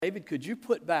David, could you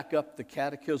put back up the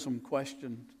catechism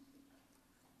question?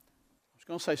 I was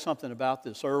going to say something about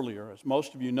this earlier. As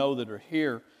most of you know that are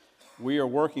here, we are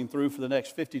working through for the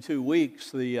next 52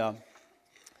 weeks the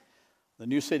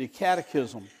New City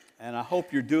Catechism. And I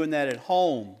hope you're doing that at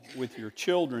home with your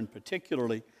children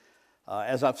particularly.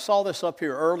 As I saw this up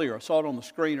here earlier, I saw it on the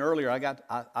screen earlier,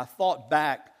 I thought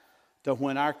back to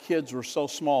when our kids were so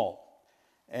small.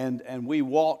 And we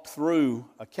walked through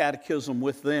a catechism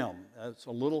with them. It's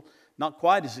a little, not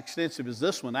quite as extensive as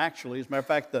this one, actually. As a matter of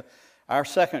fact, our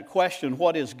second question,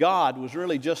 what is God, was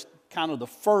really just kind of the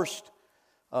first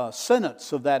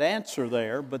sentence of that answer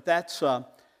there. But that's,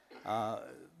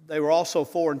 they were also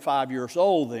 4 and 5 years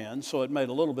old then, so it made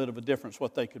a little bit of a difference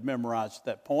what they could memorize at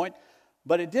that point.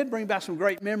 But it did bring back some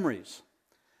great memories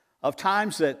of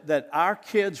times that our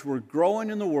kids were growing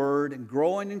in the Word and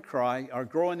growing in Christ, or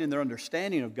growing in their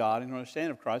understanding of God and their understanding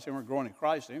of Christ. They weren't growing in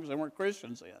Christ because they weren't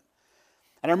Christians then.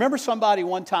 And I remember somebody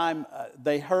one time,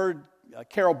 they heard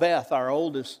Carol Beth, our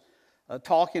oldest,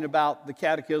 talking about the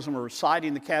catechism or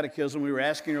reciting the catechism. We were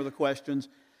asking her the questions.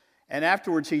 And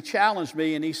afterwards he challenged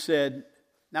me and he said,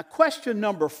 now question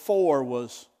number 4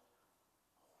 was,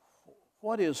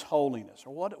 what is holiness?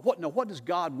 Or what does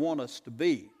God want us to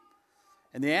be?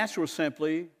 And the answer was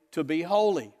simply, to be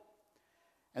holy.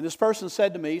 And this person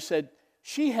said to me, he said,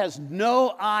 she has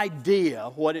no idea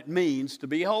what it means to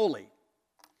be holy.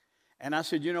 And I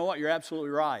said, you know what, you're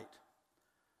absolutely right.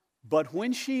 But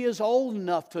when she is old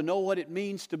enough to know what it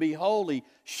means to be holy,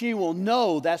 she will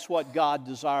know that's what God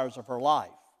desires of her life.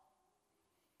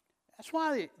 That's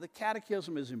why the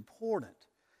catechism is important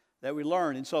that we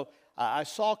learn. And so I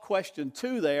saw question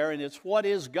 2 there, and it's what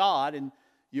is God? And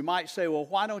you might say, well,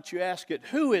 why don't you ask it,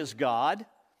 who is God?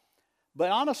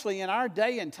 But honestly, in our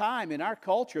day and time, in our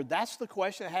culture, that's the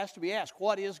question that has to be asked.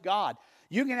 What is God?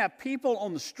 You can have people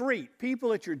on the street,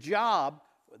 people at your job.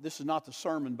 This is not the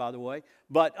sermon, by the way.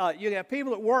 But you can have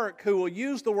people at work who will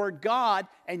use the word God,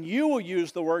 and you will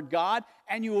use the word God,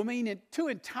 and you will mean 2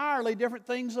 entirely different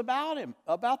things about Him,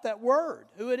 about that word,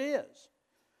 who it is.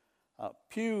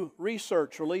 Pew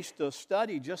Research released a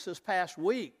study just this past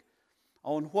week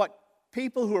on what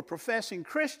people who are professing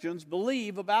Christians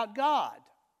believe about God.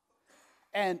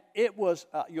 And it was,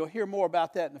 you'll hear more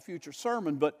about that in a future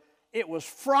sermon, but it was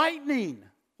frightening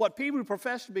what people who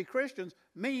profess to be Christians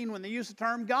mean when they use the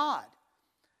term God.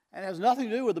 And it has nothing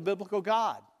to do with the biblical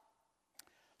God.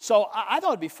 So I thought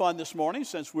it'd be fun this morning,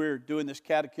 since we're doing this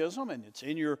catechism and it's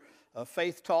in your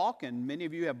Faith Talk, and many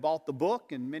of you have bought the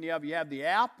book, and many of you have the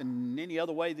app, and any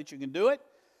other way that you can do it.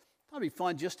 It'd be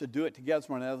fun just to do it together this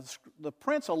morning. Now, the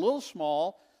print's a little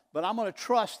small, but I'm going to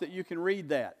trust that you can read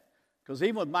that. Because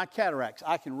even with my cataracts,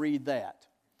 I can read that.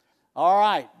 All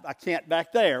right, I can't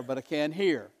back there, but I can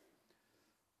here.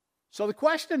 So the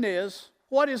question is,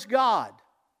 what is God?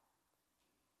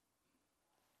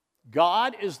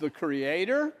 God is the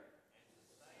creator.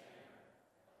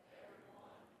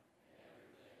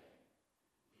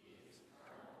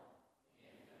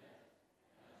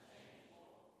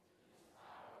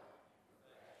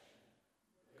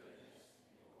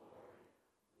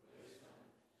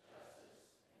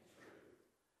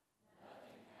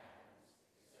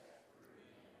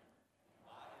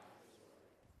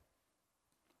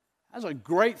 That's a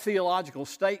great theological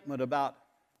statement about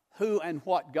who and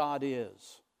what God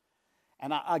is.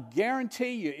 And I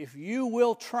guarantee you, if you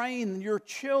will train your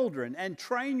children and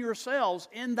train yourselves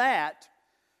in that,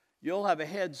 you'll have a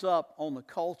heads up on the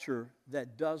culture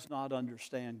that does not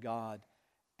understand God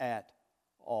at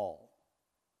all.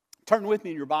 Turn with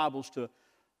me in your Bibles to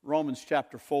Romans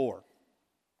chapter 4.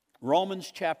 Romans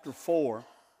chapter 4.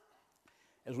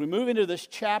 As we move into this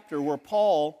chapter where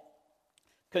Paul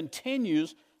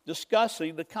continues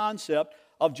discussing the concept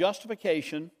of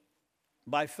justification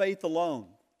by faith alone.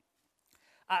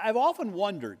 I've often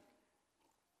wondered,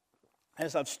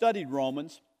 as I've studied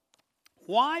Romans,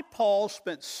 why Paul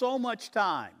spent so much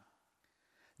time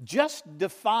just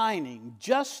defining,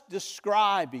 just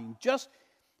describing, just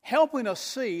helping us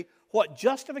see what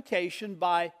justification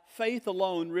by faith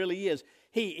alone really is.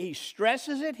 He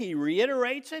stresses it, he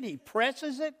reiterates it, he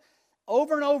presses it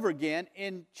over and over again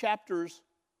in chapters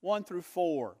 1 through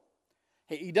 4.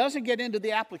 He doesn't get into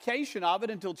the application of it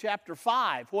until chapter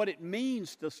 5, what it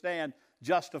means to stand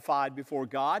justified before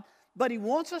God. But he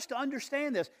wants us to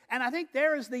understand this. And I think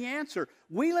there is the answer.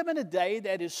 We live in a day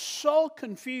that is so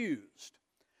confused.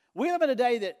 We live in a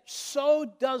day that so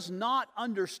does not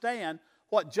understand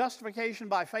what justification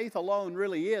by faith alone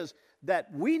really is,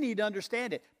 that we need to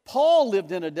understand it. Paul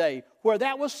lived in a day where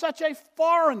that was such a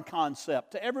foreign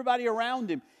concept to everybody around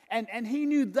him. And he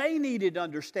knew they needed to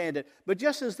understand it. But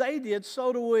just as they did,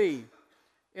 so do we.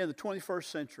 in the 21st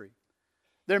century.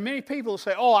 There are many people who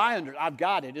say, oh, I've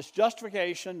got it. It's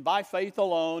justification by faith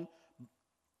alone,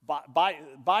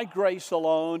 by grace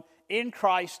alone, in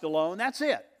Christ alone. That's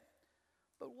it.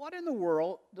 But what in the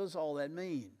world does all that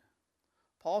mean?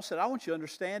 Paul said, I want you to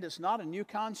understand it's not a new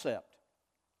concept.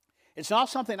 It's not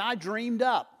something I dreamed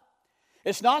up.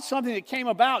 It's not something that came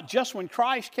about just when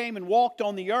Christ came and walked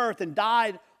on the earth and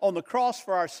died on the cross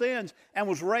for our sins and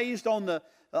was raised on the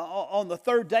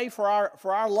third day for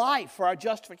our life, for our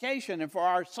justification and for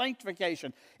our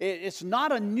sanctification. It's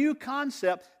not a new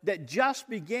concept that just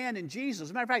began in Jesus. As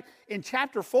a matter of fact, in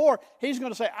chapter 4, he's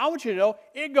going to say, I want you to know,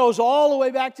 it goes all the way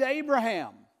back to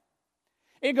Abraham.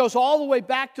 It goes all the way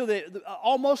back to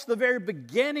almost the very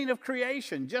beginning of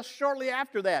creation, just shortly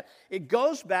after that. It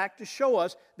goes back to show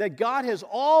us that God has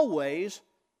always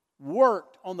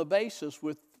worked on the basis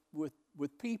with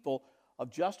people of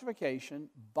justification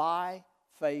by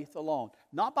faith alone.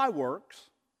 Not by works,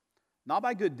 not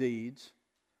by good deeds,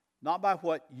 not by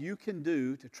what you can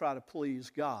do to try to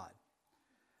please God.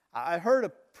 I heard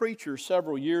a preacher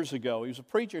several years ago. He was a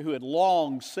preacher who had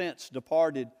long since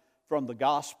departed from the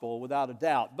gospel without a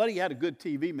doubt. But he had a good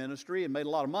TV ministry and made a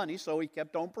lot of money, so he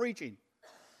kept on preaching.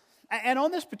 And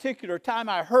on this particular time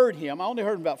I heard him, I only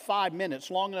heard him about 5 minutes,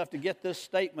 long enough to get this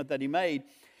statement that he made.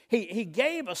 He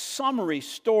gave a summary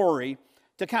story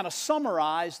to kind of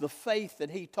summarize the faith that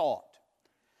he taught.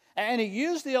 And he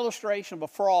used the illustration of a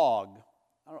frog.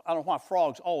 I don't know why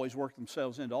frogs always work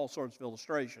themselves into all sorts of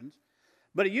illustrations.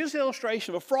 But he used the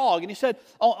illustration of a frog, and he said,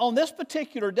 on this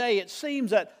particular day, it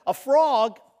seems that a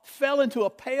frog fell into a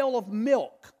pail of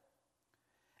milk,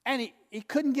 and he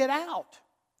couldn't get out.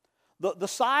 The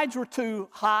sides were too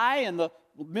high, and the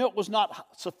milk was not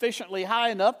sufficiently high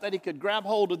enough that he could grab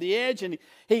hold of the edge, and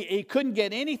he couldn't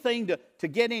get anything to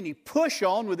get any push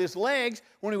on with his legs.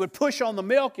 When he would push on the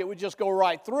milk, it would just go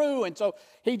right through, and so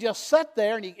he just sat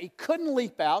there, and he couldn't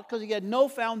leap out because he had no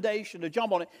foundation to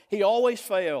jump on it. He always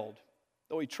failed,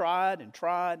 though he tried and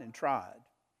tried and tried.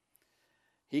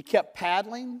 He kept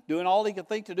paddling, doing all he could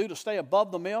think to do to stay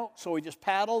above the milk, so he just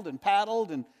paddled and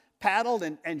paddled and paddled,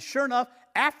 and sure enough,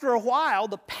 after a while,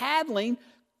 the paddling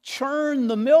churned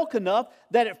the milk enough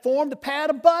that it formed a pad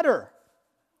of butter.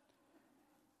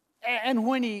 And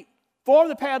when he formed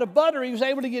the pad of butter, he was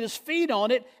able to get his feet on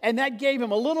it, and that gave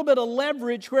him a little bit of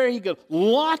leverage where he could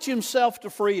launch himself to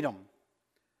freedom.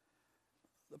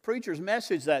 The preacher's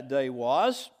message that day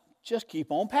was, just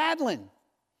keep on paddling.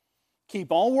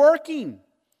 Keep on working.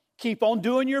 Keep on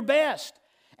doing your best,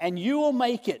 and you will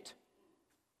make it.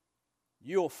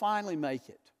 You will finally make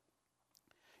it.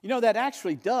 You know, that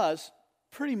actually does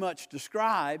pretty much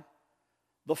describe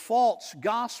the false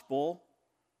gospel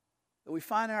that we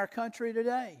find in our country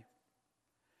today.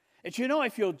 It's, you know,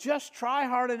 if you'll just try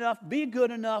hard enough, be good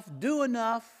enough, do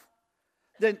enough,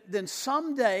 then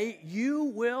someday you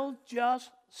will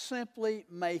just simply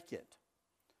make it.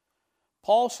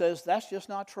 Paul says that's just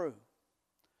not true.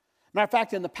 Matter of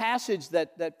fact, in the passage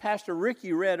that Pastor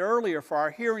Ricky read earlier for our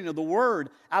hearing of the Word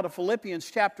out of Philippians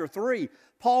chapter 3,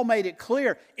 Paul made it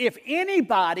clear, if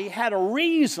anybody had a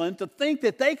reason to think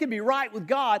that they could be right with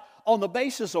God on the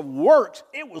basis of works,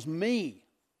 it was me.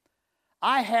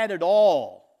 I had it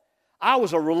all. I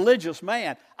was a religious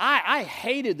man. I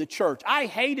hated the church. I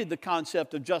hated the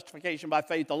concept of justification by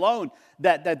faith alone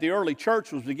that the early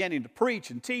church was beginning to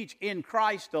preach and teach in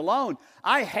Christ alone.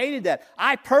 I hated that.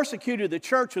 I persecuted the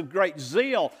church with great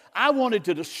zeal. I wanted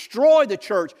to destroy the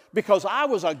church because I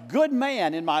was a good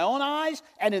man in my own eyes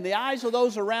and in the eyes of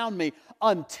those around me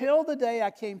until the day I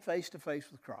came face to face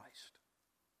with Christ.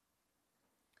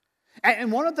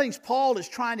 And one of the things Paul is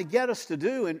trying to get us to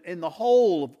do in the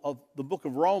whole of the book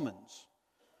of Romans,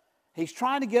 he's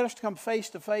trying to get us to come face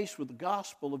to face with the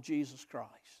gospel of Jesus Christ.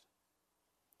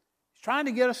 He's trying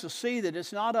to get us to see that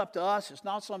it's not up to us, it's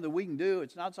not something we can do,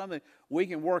 it's not something we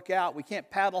can work out. We can't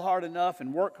paddle hard enough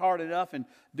and work hard enough and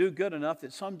do good enough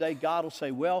that someday God will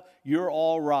say, well, you're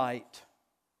all right.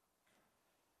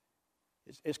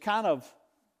 It's kind of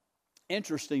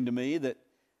interesting to me that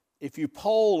if you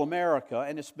poll America,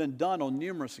 and it's been done on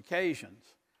numerous occasions,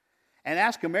 and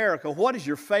ask America, what is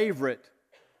your favorite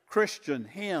Christian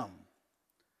hymn?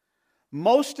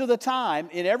 Most of the time,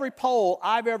 in every poll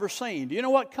I've ever seen, do you know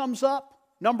what comes up?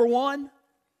 Number one,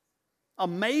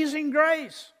 Amazing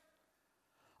Grace.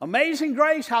 Amazing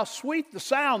Grace, how sweet the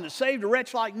sound that saved a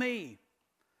wretch like me.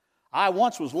 I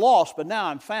once was lost, but now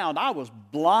I'm found. I was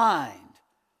blind,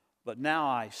 but now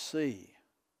I see.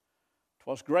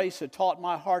 'Twas grace that taught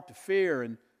my heart to fear,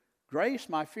 and grace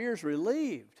my fears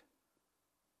relieved.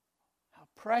 How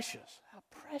precious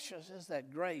is that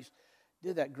grace.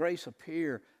 Did that grace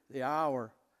appear the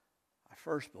hour I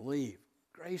first believed?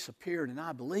 grace appeared and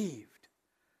I believed.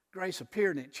 Grace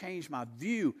appeared and it changed my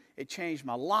view. It changed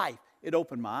my life. It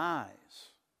opened my eyes.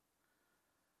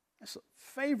 That's a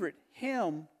favorite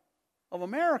hymn of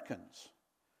Americans.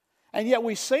 And yet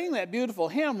we sing that beautiful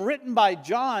hymn written by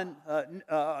John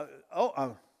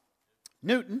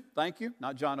Newton. Thank you.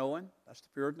 Not John Owen. That's the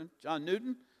Puritan. John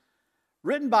Newton.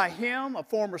 Written by him, a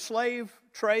former slave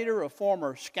trader, a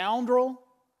former scoundrel,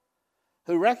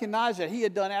 who recognized that he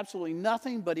had done absolutely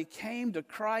nothing, but he came to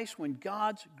Christ when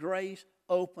God's grace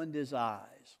opened his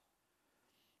eyes.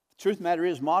 The truth of the matter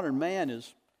is, modern man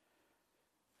is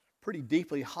pretty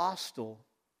deeply hostile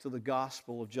to the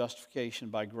gospel of justification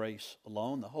by grace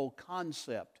alone. The whole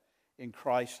concept in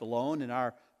Christ alone. In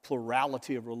our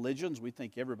plurality of religions, we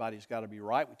think everybody's got to be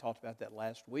right. We talked about that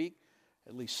last week,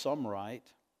 at least some right.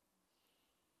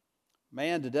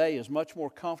 Man today is much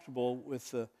more comfortable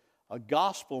with a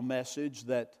gospel message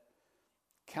that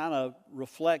kind of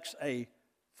reflects a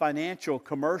financial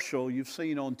commercial you've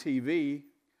seen on TV.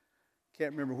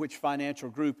 Can't remember which financial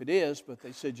group it is, but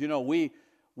they said,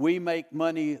 we make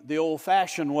money the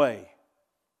old-fashioned way.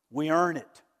 We earn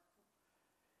it.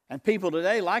 And people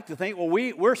today like to think,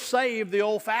 we're saved the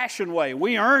old-fashioned way.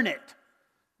 We earn it.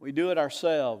 We do it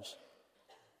ourselves.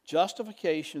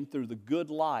 Justification through the good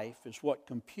life is what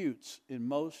computes in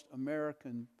most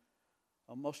Americans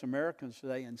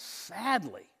today, and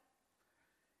sadly,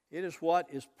 it is what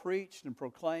is preached and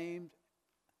proclaimed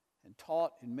and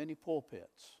taught in many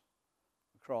pulpits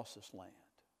across this land.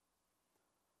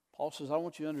 Paul says, I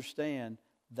want you to understand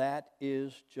that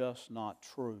is just not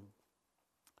true.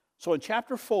 So in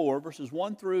chapter 4, verses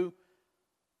 1 through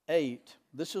 8,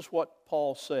 this is what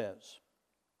Paul says.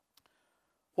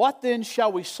 What then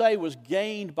shall we say was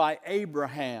gained by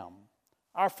Abraham,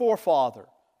 our forefather,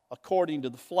 according to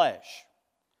the flesh?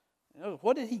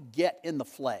 What did he get in the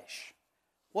flesh?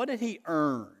 What did he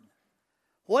earn?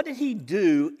 What did he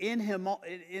do in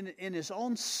his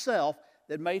own self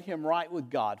that made him right with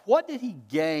God? What did he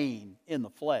gain in the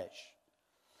flesh?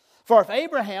 For if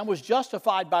Abraham was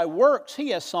justified by works, he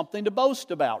has something to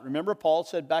boast about. Remember, Paul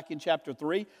said back in chapter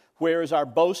 3, where is our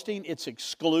boasting? It's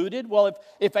excluded. Well,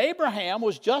 if Abraham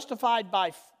was justified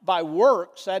by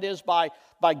works, that is, by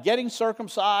getting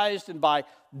circumcised and by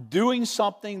doing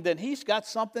something, then he's got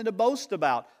something to boast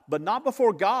about. But not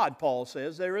before God, Paul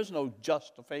says. There is no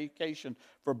justification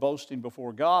for boasting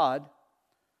before God.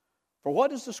 For what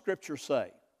does the Scripture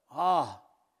say? Paul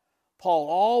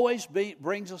always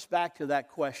brings us back to that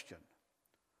question.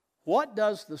 What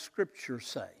does the Scripture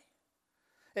say?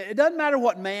 It doesn't matter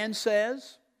what man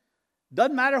says.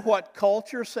 Doesn't matter what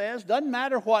culture says. Doesn't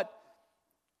matter what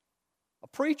a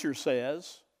preacher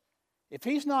says. If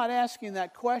he's not asking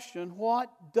that question, what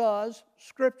does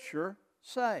Scripture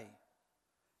say?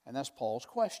 And that's Paul's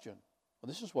question. Well,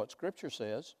 this is what Scripture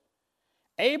says.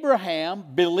 Abraham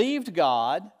believed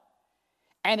God,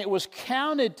 and it was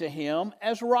counted to him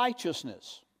as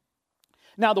righteousness.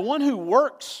 Now, the one who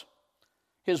works,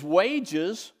 his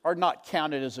wages are not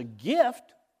counted as a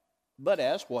gift, but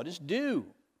as what is due.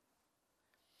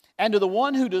 And to the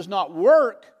one who does not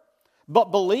work, but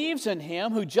believes in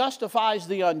him who justifies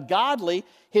the ungodly,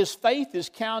 his faith is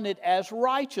counted as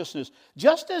righteousness.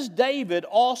 Just as David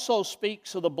also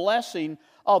speaks of the blessing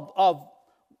of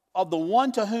the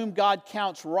one to whom God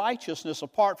counts righteousness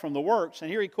apart from the works. And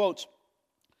here he quotes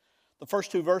the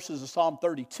first two verses of Psalm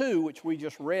 32, which we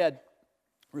just read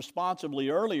responsibly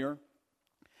earlier.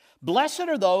 Blessed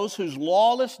are those whose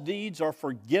lawless deeds are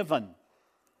forgiven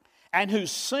and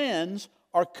whose sins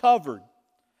are covered.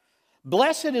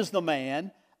 Blessed is the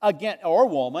man or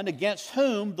woman against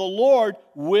whom the Lord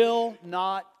will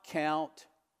not count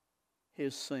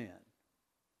his sin.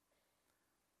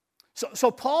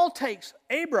 So Paul takes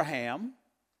Abraham,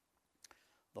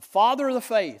 the father of the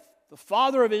faith, the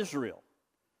father of Israel,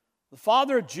 the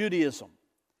father of Judaism,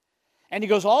 and he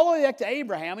goes all the way back to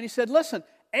Abraham, and he said, listen,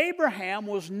 Abraham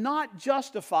was not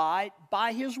justified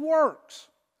by his works.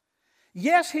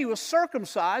 Yes, he was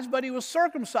circumcised, but he was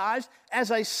circumcised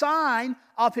as a sign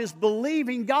of his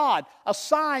believing God, a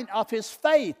sign of his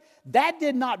faith. That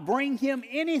did not bring him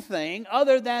anything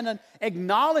other than an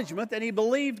acknowledgement that he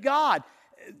believed God.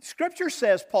 Scripture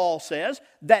says, Paul says,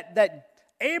 that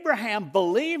Abraham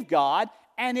believed God,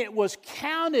 and it was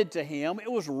counted to him, it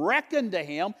was reckoned to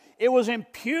him, it was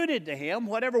imputed to him,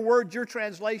 whatever word your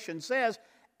translation says,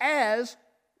 as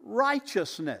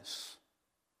righteousness.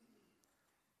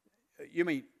 You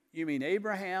mean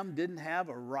Abraham didn't have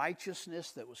a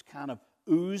righteousness that was kind of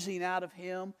oozing out of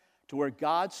him to where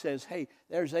God says, hey,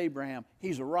 there's Abraham.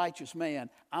 He's a righteous man.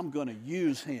 I'm going to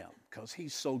use him because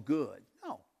he's so good.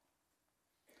 No.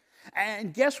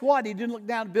 And guess what? He didn't look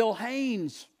down at Bill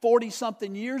Haynes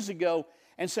 40-something years ago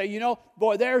and say, you know,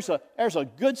 boy, there's a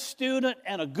good student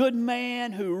and a good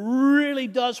man who really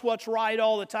does what's right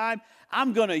all the time.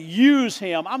 I'm going to use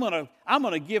him. I'm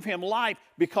going to give him life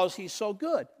because he's so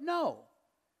good. No.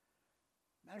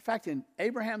 Matter of fact, in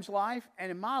Abraham's life and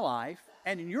in my life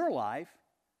and in your life,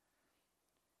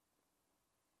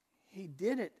 he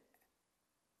did it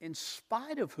in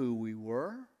spite of who we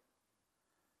were,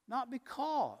 not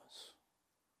because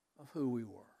of who we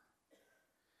were.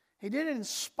 He did it in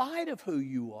spite of who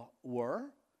you were,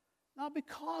 not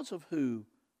because of who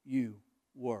you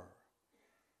were.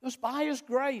 It was by His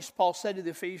grace, Paul said to the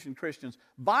Ephesian Christians,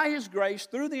 by His grace,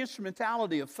 through the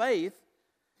instrumentality of faith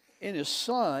in His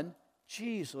Son,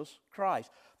 Jesus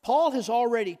Christ. Paul has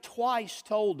already twice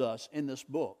told us in this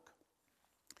book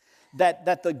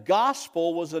that the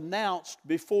gospel was announced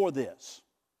before this.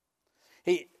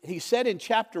 He said in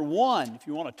chapter 1, if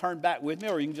you want to turn back with me,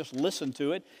 or you can just listen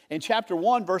to it. In chapter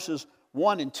 1, verses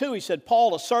 1 and 2, he said,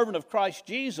 Paul, a servant of Christ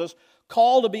Jesus,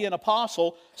 called to be an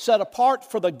apostle, set apart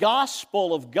for the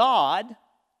gospel of God,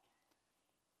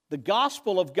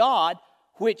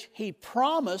 which he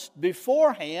promised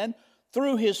beforehand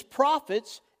through his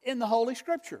prophets in the Holy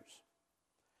Scriptures.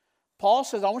 Paul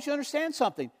says, I want you to understand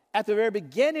something. At the very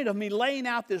beginning of me laying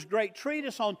out this great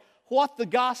treatise on what the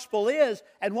gospel is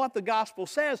and what the gospel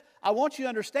says, I want you to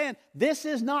understand this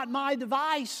is not my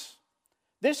device.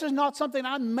 This is not something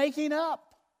I'm making up.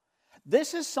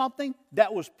 This is something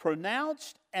that was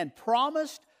pronounced and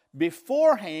promised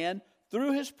beforehand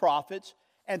through his prophets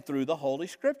and through the Holy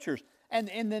Scriptures. And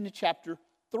then in chapter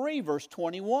 3, verse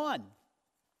 21.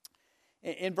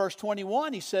 In verse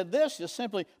 21, he said this, just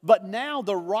simply, but now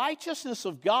the righteousness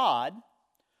of God,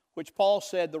 which Paul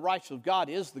said the righteousness of God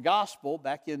is the gospel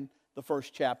back in the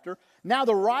first chapter. Now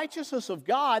the righteousness of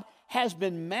God has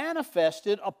been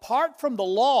manifested apart from the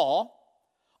law,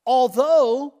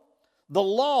 although the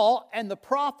law and the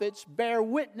prophets bear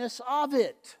witness of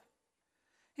it.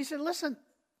 He said, listen,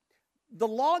 the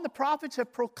law and the prophets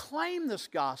have proclaimed this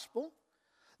gospel.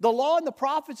 The law and the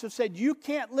prophets have said you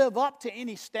can't live up to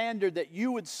any standard that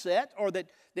you would set or that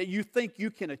you think you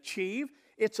can achieve.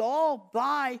 It's all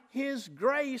by His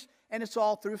grace, and it's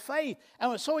all through faith.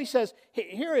 And so he says,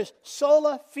 here is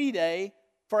sola fide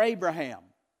for Abraham,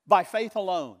 by faith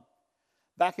alone.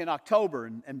 Back in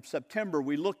October and September,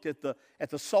 we looked at the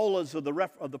solas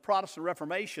of the Protestant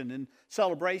Reformation in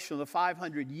celebration of the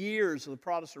 500 years of the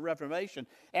Protestant Reformation.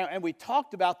 And we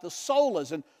talked about the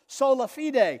solas and sola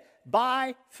fide,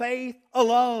 by faith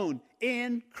alone,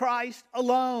 in Christ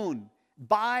alone,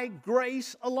 by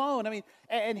grace alone. I mean,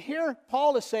 and here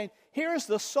Paul is saying, here's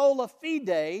the sola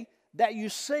fide that you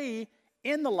see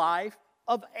in the life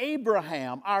of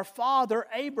Abraham, our father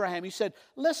Abraham. He said,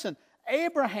 listen,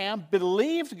 Abraham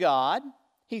believed God,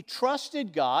 he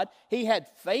trusted God, he had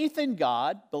faith in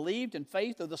God, believed and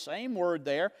faith are the same word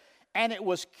there, and it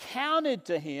was counted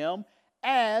to him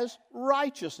as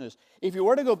righteousness. If you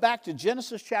were to go back to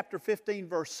Genesis chapter 15,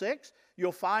 verse 6,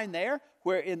 you'll find there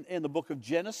where in the book of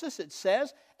Genesis it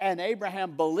says, and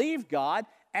Abraham believed God,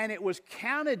 and it was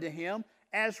counted to him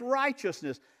as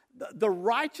righteousness. The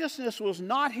righteousness was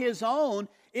not his own.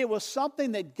 It was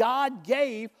something that God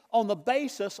gave on the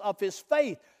basis of his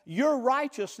faith. Your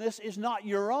righteousness is not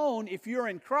your own if you're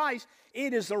in Christ.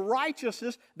 It is the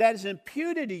righteousness that is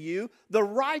imputed to you, the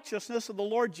righteousness of the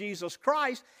Lord Jesus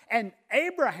Christ. And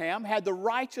Abraham had the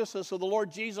righteousness of the Lord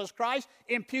Jesus Christ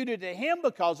imputed to him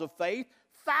because of faith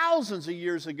thousands of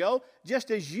years ago,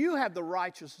 just as you have the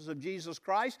righteousness of Jesus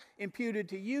Christ imputed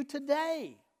to you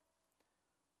today.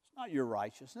 It's not your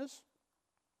righteousness.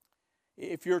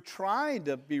 If you're trying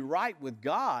to be right with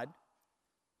God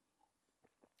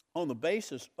on the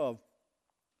basis of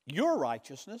your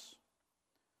righteousness,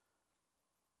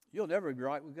 you'll never be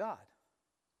right with God.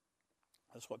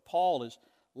 That's what Paul is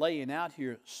laying out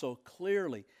here so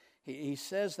clearly. He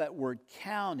says that word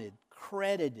counted,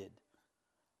 credited,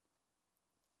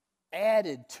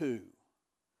 added to.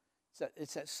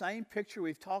 It's that same picture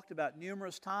we've talked about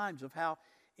numerous times of how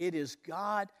it is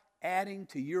God adding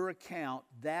to your account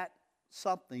that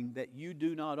something that you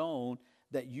do not own,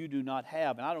 that you do not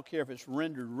have. And I don't care if it's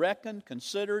rendered reckoned,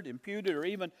 considered, imputed, or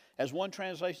even, as one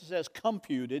translation says,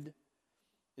 computed.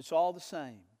 It's all the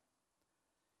same.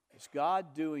 It's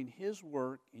God doing His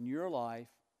work in your life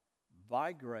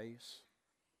by grace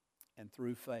and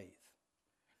through faith.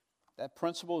 That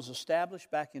principle is established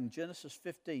back in Genesis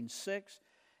 15:6,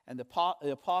 and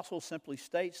the apostle simply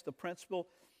states the principle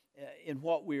in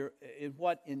what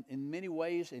in many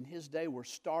ways in his day were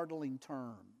startling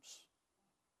terms.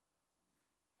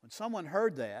 When someone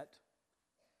heard that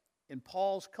in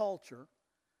Paul's culture,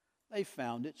 They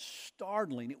found it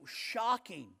startling. It was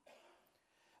shocking.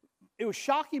 It was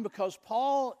shocking because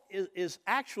Paul is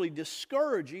actually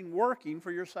discouraging working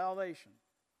for your salvation.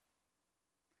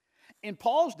 In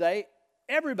Paul's day,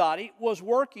 everybody was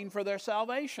working for their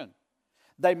salvation.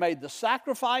 They made the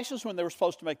sacrifices when they were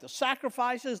supposed to make the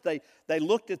sacrifices. They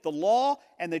looked at the law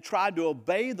and they tried to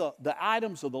obey the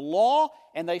items of the law.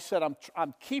 And they said,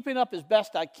 I'm keeping up as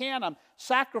best I can. I'm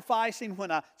sacrificing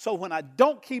when I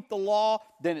don't keep the law,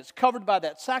 then it's covered by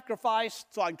that sacrifice.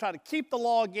 So I can try to keep the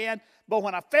law again. But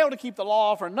when I fail to keep the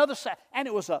law for another and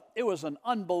it was an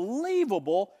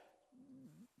unbelievable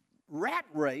rat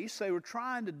race they were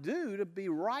trying to do to be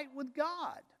right with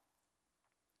God.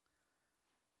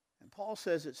 And Paul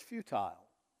says it's futile.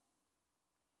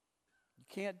 You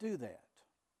can't do that.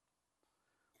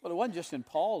 Well, it wasn't just in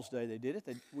Paul's day they did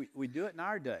it. We do it in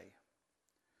our day.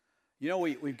 You know,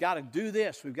 we've got to do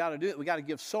this. We've got to do it. We've got to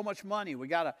give so much money. We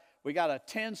got to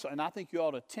attend. And I think you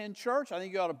ought to attend church. I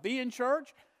think you ought to be in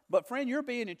church. But friend, your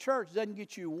being in church doesn't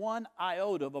get you one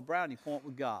iota of a brownie point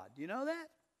with God. Do you know that?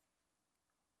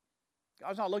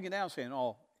 God's not looking down saying,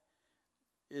 oh,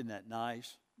 isn't that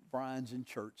nice? Brian's in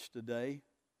church today.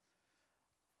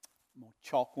 I'm going to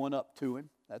chalk one up to him.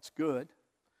 That's good.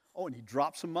 Oh, and he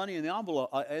dropped some money in the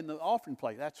envelope, in the offering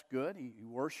plate. That's good. He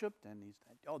worshiped, and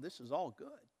this is all good.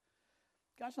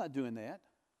 God's not doing that.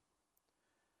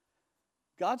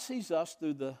 God sees us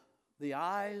through the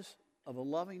eyes of a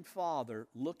loving Father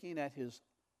looking at His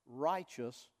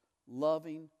righteous,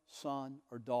 loving son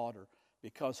or daughter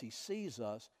because He sees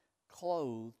us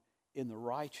clothed in the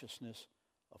righteousness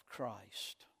of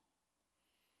Christ.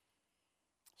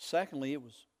 Secondly, it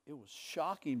was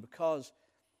shocking because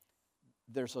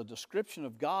there's a description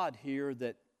of God here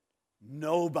that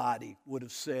nobody would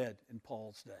have said in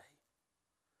Paul's day.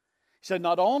 He said,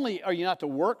 not only are you not to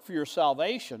work for your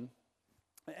salvation,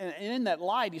 and in that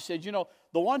light, he said, you know,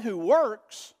 the one who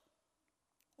works,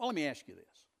 well, let me ask you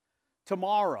this.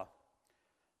 Tomorrow,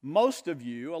 most of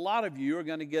you, a lot of you are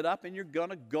going to get up and you're going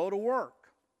to go to work.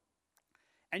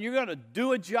 And you're going to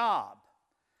do a job.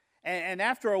 And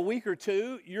after a week or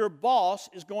two, your boss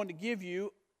is going to give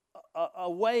you a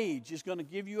wage, is going to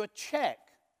give you a check.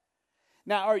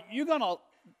 Now, are you going to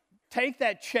take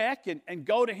that check and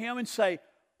go to him and say,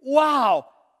 wow,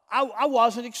 I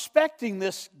wasn't expecting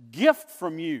this gift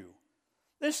from you.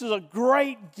 This is a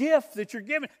great gift that you're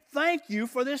giving. Thank you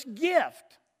for this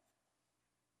gift.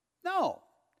 No.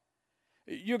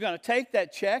 You're going to take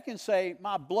that check and say,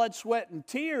 my blood, sweat, and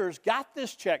tears got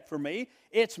this check for me.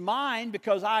 It's mine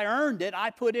because I earned it.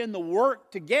 I put in the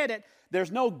work to get it.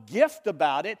 There's no gift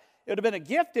about it. It would have been a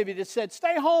gift if he had said,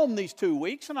 stay home these 2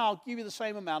 weeks and I'll give you the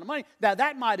same amount of money. Now,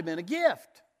 that might have been a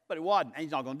gift, but it wasn't. And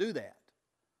he's not going to do that.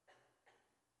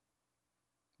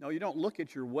 No, you don't look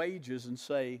at your wages and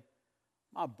say,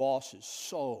 my boss is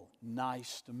so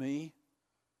nice to me.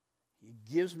 He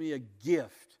gives me a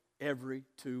gift every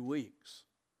 2 weeks.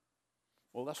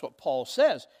 Well, that's what Paul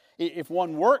says. If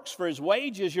one works for his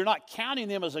wages, you're not counting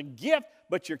them as a gift,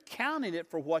 but you're counting it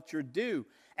for what you're due.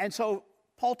 And so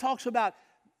Paul talks about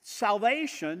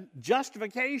salvation,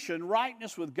 justification,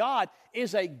 rightness with God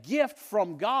is a gift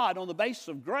from God on the basis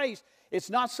of grace. It's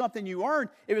not something you earn.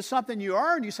 If it's something you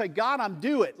earn, you say, God, I'm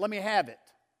due it. Let me have it.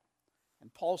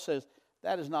 And Paul says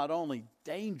that is not only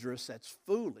dangerous, that's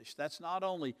foolish. That's not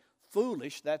only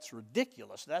foolish, that's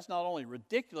ridiculous. That's not only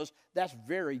ridiculous, that's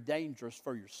very dangerous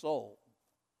for your soul.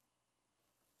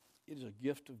 It is a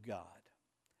gift of God.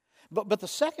 But the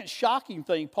second shocking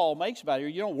thing Paul makes about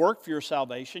it, you don't work for your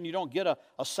salvation. You don't get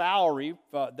a salary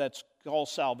that's called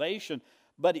salvation.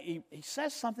 But he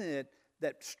says something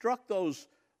that struck those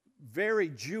very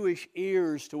Jewish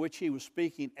ears to which he was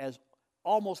speaking as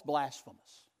almost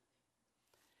blasphemous.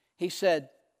 He said,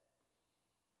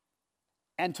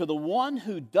 and to the one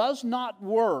who does not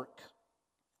work,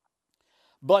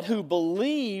 but who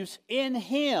believes in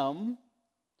him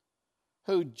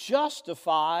who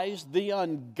justifies the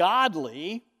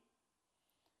ungodly,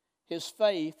 his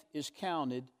faith is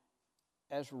counted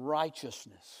as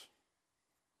righteousness.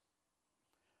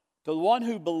 To the one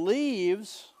who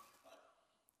believes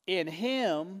in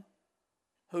him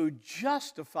who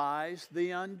justifies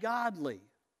the ungodly.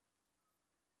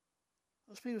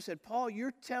 Those people said, Paul,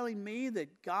 you're telling me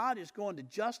that God is going to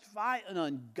justify an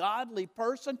ungodly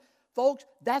person? Folks,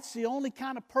 that's the only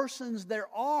kind of persons there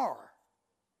are.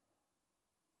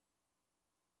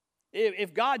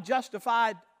 If God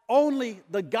justified only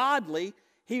the godly,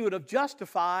 he would have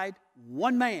justified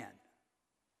one man,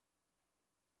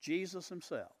 Jesus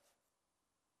himself.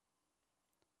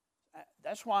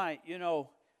 That's why,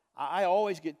 I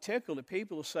always get tickled at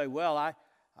people who say, well,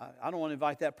 I don't want to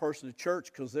invite that person to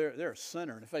church because they're a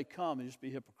sinner. And if they come, it'd just be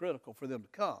hypocritical for them to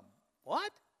come.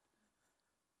 What?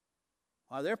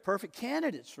 Why, they're perfect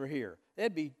candidates for here.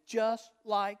 They'd be just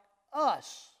like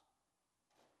us.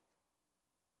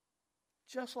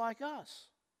 Just like us.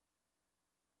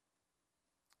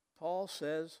 Paul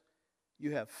says,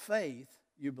 you have faith,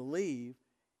 you believe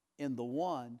in the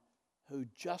one who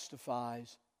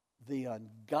justifies the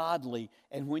ungodly.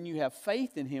 And when you have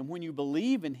faith in Him, when you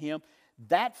believe in Him,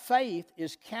 that faith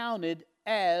is counted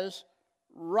as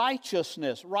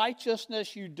righteousness.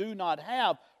 Righteousness you do not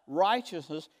have.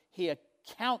 Righteousness He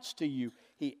accounts to you.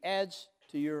 He adds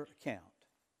to your account.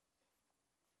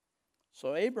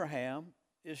 So Abraham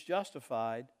is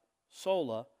justified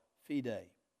sola fide.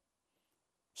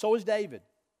 So is David.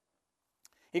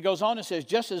 He goes on and says,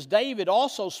 just as David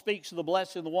also speaks of the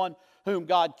blessed and the one whom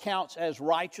God counts as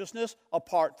righteousness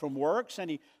apart from works.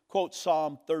 And he quotes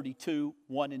Psalm 32,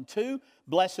 1 and 2.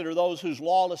 Blessed are those whose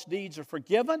lawless deeds are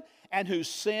forgiven and whose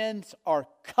sins are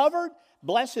covered.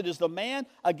 Blessed is the man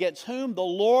against whom the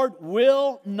Lord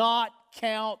will not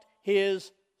count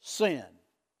his sin.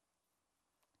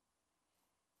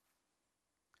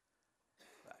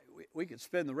 We could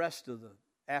spend the rest of the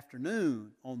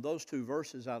afternoon on those two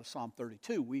verses out of Psalm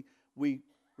 32. We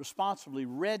responsibly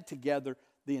read together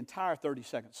the entire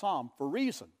 32nd Psalm for a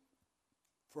reason,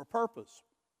 for a purpose.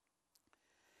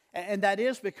 And that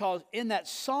is because in that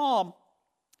psalm,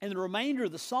 in the remainder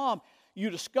of the psalm, you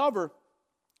discover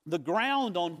the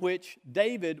ground on which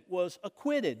David was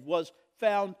acquitted, was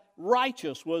found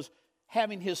righteous, was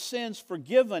having his sins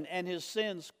forgiven and his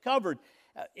sins covered.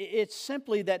 It's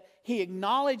simply that he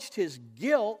acknowledged his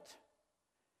guilt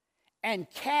and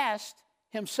cast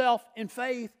himself in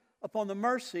faith upon the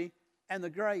mercy and the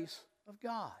grace of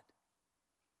God.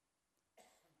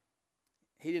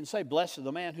 He didn't say, blessed is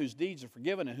the man whose deeds are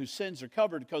forgiven and whose sins are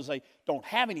covered because they don't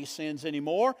have any sins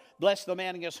anymore. Blessed is the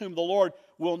man against whom the Lord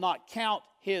will not count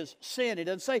his sin. He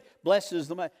doesn't say, blessed is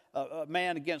the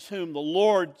man against whom the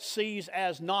Lord sees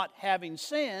as not having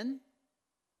sin.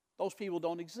 Those people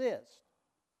don't exist.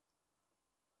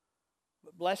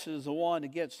 But blessed is the one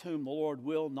against whom the Lord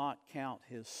will not count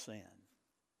his sin.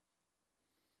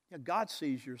 Yeah, God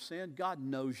sees your sin. God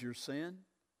knows your sin.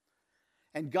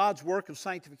 And God's work of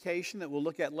sanctification that we'll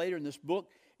look at later in this book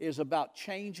is about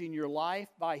changing your life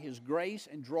by His grace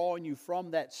and drawing you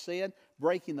from that sin,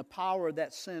 breaking the power of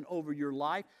that sin over your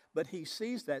life. But He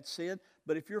sees that sin.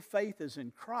 But if your faith is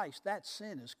in Christ, that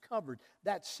sin is covered.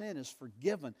 That sin is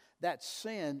forgiven. That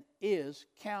sin is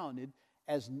counted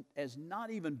as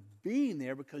not even being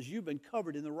there because you've been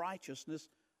covered in the righteousness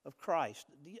of Christ.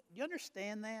 Do you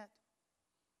understand that?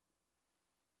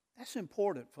 That's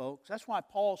important, folks. That's why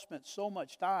Paul spent so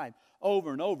much time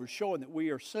over and over showing that we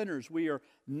are sinners. We are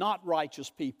not righteous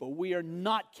people. We are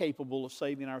not capable of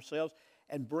saving ourselves,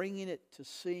 and bringing it to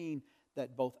seeing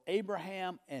that both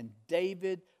Abraham and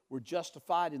David were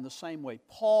justified in the same way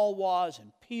Paul was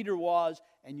and Peter was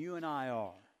and you and I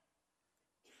are.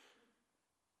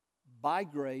 By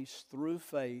grace, through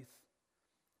faith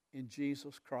in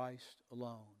Jesus Christ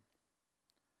alone.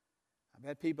 I've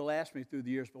had people ask me through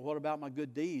the years, but what about my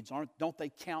good deeds? Don't they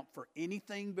count for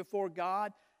anything before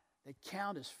God? They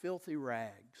count as filthy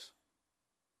rags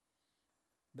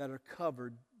that are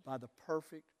covered by the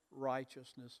perfect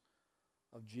righteousness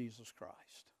of Jesus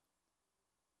Christ.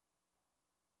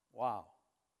 Wow.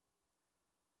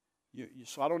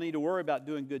 So I don't need to worry about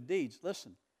doing good deeds.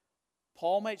 Listen,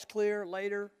 Paul makes clear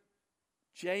later,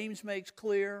 James makes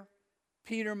clear,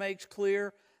 Peter makes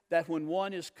clear, that when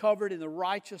one is covered in the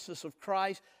righteousness of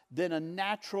Christ, then a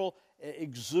natural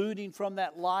exuding from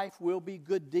that life will be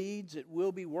good deeds. It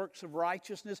will be works of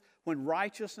righteousness. When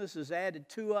righteousness is added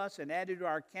to us and added to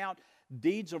our account,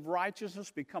 deeds of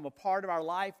righteousness become a part of our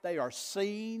life. They are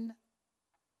seen.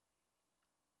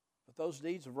 But those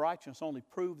deeds of righteousness only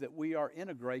prove that we are in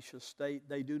a gracious state.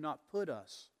 They do not put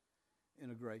us in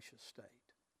a gracious state.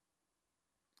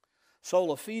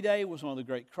 Sola fide was one of the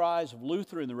great cries of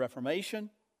Luther in the Reformation.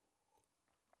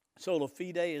 Sola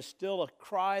fide is still a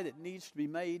cry that needs to be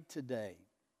made today.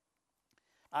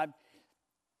 I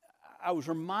was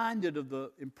reminded of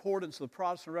the importance of the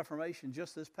Protestant Reformation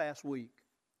just this past week.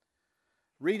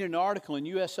 Reading an article in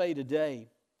USA Today,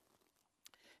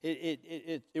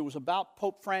 it was about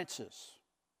Pope Francis,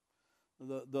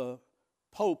 the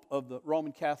Pope of the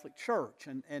Roman Catholic Church.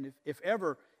 And if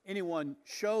ever anyone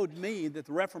showed me that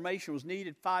the Reformation was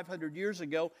needed 500 years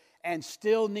ago and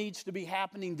still needs to be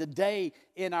happening today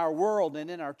in our world and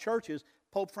in our churches,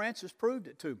 Pope Francis proved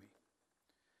it to me.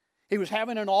 He was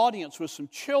having an audience with some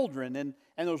children,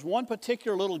 and And there was one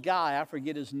particular little guy, I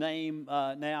forget his name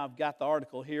now, I've got the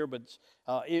article here, but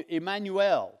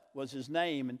Emmanuel was his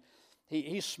name. And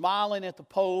he's smiling at the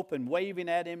Pope and waving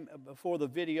at him before the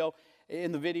video,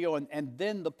 in the video. And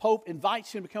then the Pope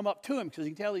invites him to come up to him because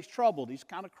he can tell he's troubled. He's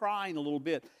kind of crying a little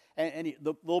bit. And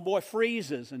the little boy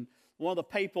freezes, and one of the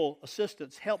papal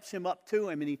assistants helps him up to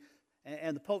him,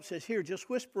 and the Pope says, "Here, just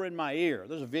whisper in my ear."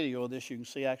 There's a video of this you can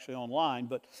see actually online,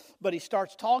 but he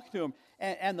starts talking to him,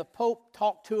 and the Pope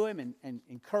talked to him and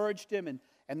encouraged him, and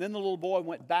then the little boy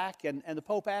went back, and the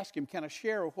Pope asked him, "Can I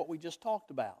share what we just talked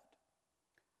about?"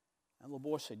 And the little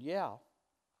boy said, "Yeah."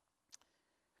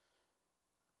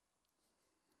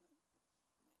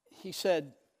 He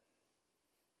said,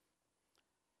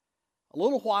 "A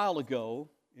little while ago,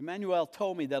 Emmanuel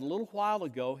told me that a little while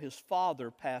ago his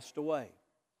father passed away.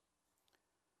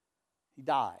 He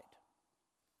died.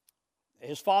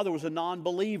 His father was a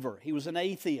non-believer. He was an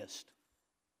atheist.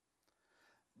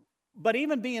 But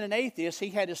even being an atheist, he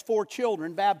had his 4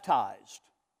 children baptized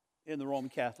in the Roman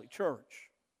Catholic Church.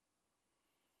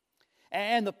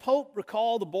 And the Pope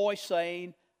recalled the boy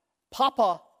saying,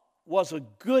 'Papa was a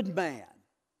good man.'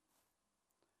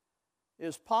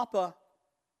 Is Papa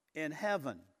in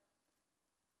heaven?"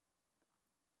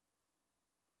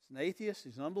 He's an atheist,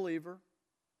 he's an unbeliever,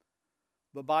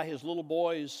 but by his little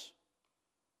boy's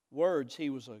words, he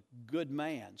was a good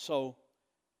man. So,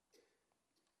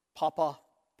 Papa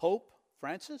Pope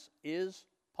Francis, is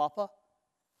Papa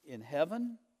in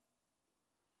heaven?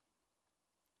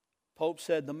 Pope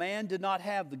said the man did not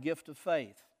have the gift of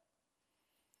faith.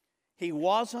 He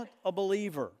wasn't a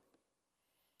believer.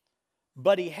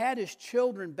 But he had his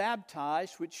children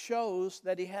baptized, which shows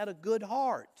that he had a good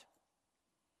heart.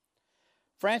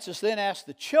 Francis then asked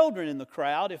the children in the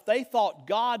crowd if they thought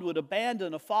God would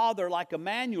abandon a father like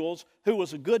Emmanuel's, who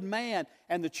was a good man,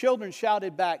 and the children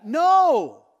shouted back,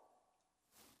 "No!"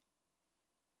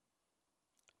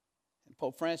 And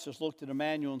Pope Francis looked at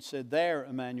Emmanuel and said, "There,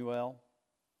 Emmanuel,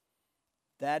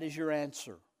 that is your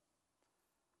answer.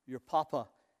 Your Papa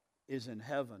is in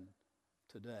heaven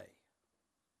today."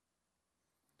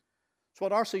 It's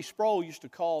what R.C. Sproul used to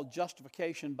call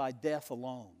justification by death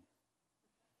alone.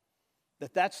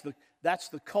 That's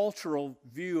the cultural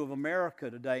view of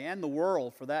America today, and the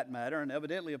world for that matter, and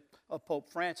evidently of Pope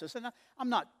Francis. And I'm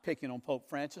not picking on Pope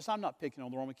Francis. I'm not picking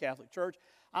on the Roman Catholic Church.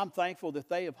 I'm thankful that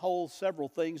they uphold several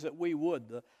things that we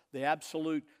would. The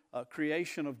absolute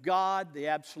creation of God, the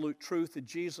absolute truth that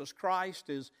Jesus Christ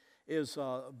is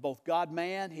both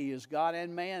God-man. He is God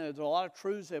and man. There's a lot of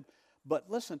truths there. But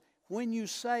listen, when you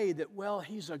say that, well,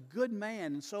 he's a good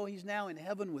man, and so he's now in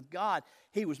heaven with God,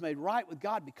 he was made right with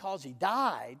God because he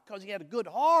died, because he had a good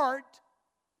heart,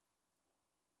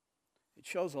 it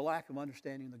shows a lack of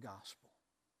understanding the gospel.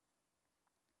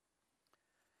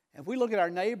 And if we look at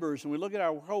our neighbors, and we look at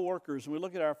our co-workers, and we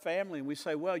look at our family, and we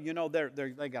say, well, you know,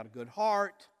 they got a good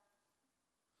heart,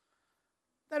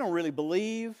 they don't really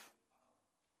believe.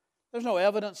 There's no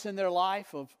evidence in their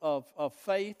life of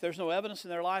faith. There's no evidence in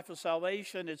their life of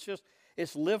salvation.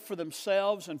 It's lived for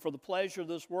themselves and for the pleasure of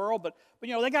this world. But you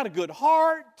know, they got a good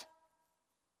heart.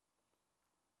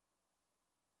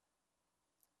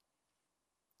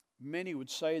 Many would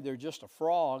say they're just a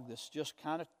frog that's just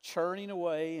kind of churning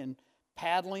away and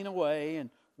paddling away and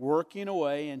working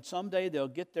away. And someday they'll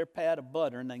get their pat of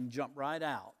butter and they can jump right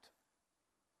out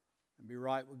and be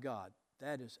right with God.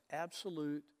 That is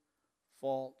absolute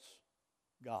false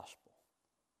gospel.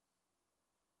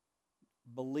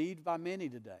 Believed by many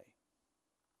today.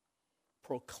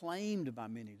 Proclaimed by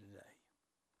many today.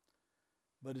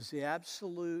 But is the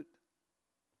absolute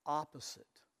opposite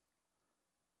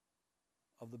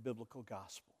of the biblical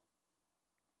gospel.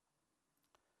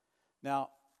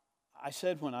 Now, I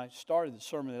said when I started the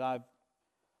sermon that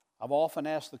I've often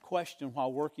asked the question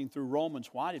while working through Romans,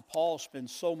 why did Paul spend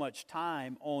so much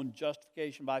time on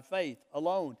justification by faith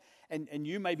alone? And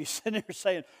you may be sitting there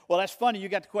saying, well, that's funny, you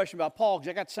got the question about Paul, because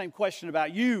I got the same question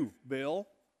about you, Bill.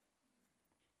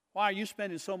 Why are you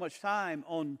spending so much time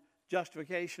on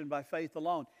justification by faith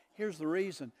alone? Here's the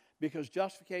reason. Because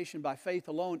justification by faith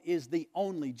alone is the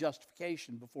only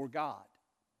justification before God.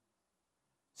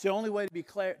 It's the only way to be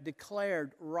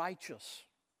declared righteous.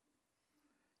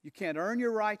 You can't earn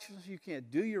your righteousness. You can't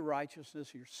do your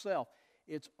righteousness yourself.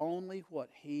 It's only what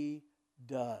He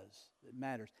does that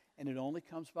matters. And it only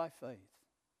comes by faith.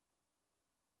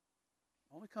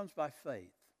 It only comes by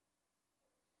faith.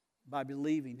 By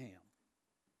believing Him.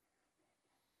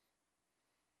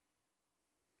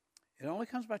 It only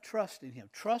comes by trusting Him.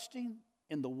 Trusting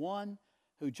in the one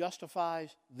who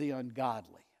justifies the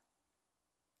ungodly.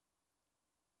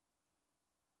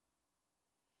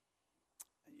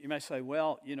 You may say,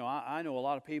 well, I know a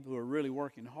lot of people who are really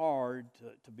working hard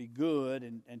to be good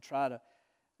and try to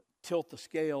tilt the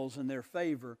scales in their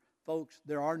favor. Folks,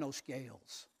 there are no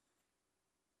scales.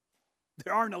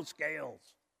 There are no scales.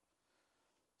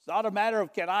 It's not a matter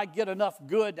of can I get enough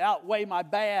good to outweigh my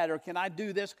bad, or can I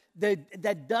do this?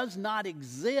 That does not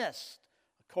exist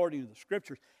according to the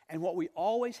Scriptures. And what we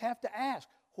always have to ask,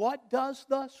 what does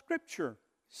the Scripture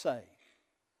say?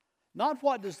 Not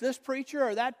what does this preacher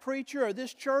or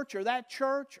this church or that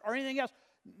church or anything else.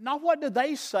 Not what do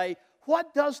they say.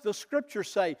 What does the Scripture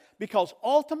say? Because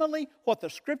ultimately what the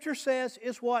Scripture says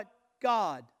is what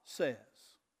God says.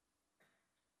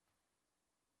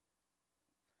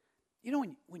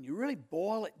 When you really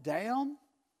boil it down,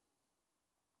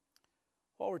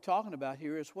 what we're talking about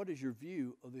here is what is your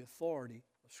view of the authority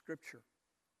of Scripture?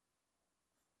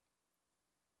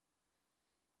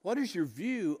 What is your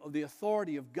view of the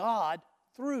authority of God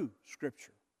through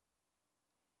Scripture?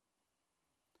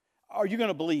 Are you going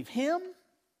to believe Him?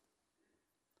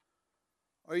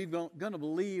 Or are you going to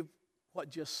believe what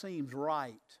just seems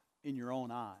right in your own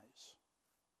eyes?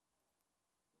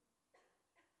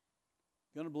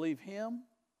 Going to believe Him,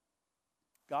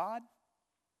 God,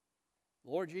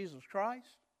 Lord Jesus Christ?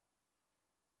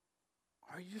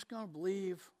 Or are you just going to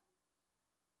believe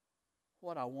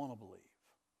what I want to believe?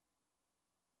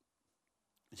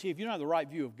 And see, if you don't have the right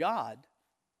view of God,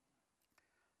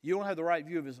 you don't have the right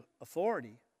view of His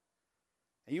authority,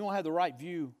 and you won't have the right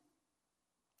view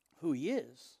of who He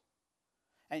is,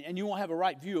 and you won't have a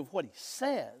right view of what He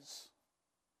says,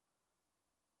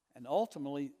 and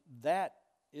ultimately that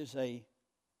is a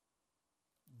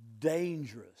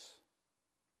dangerous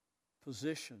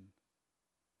position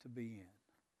to be in.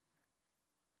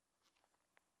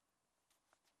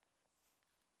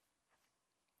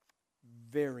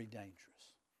 Very dangerous.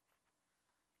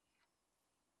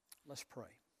 Let's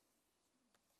pray.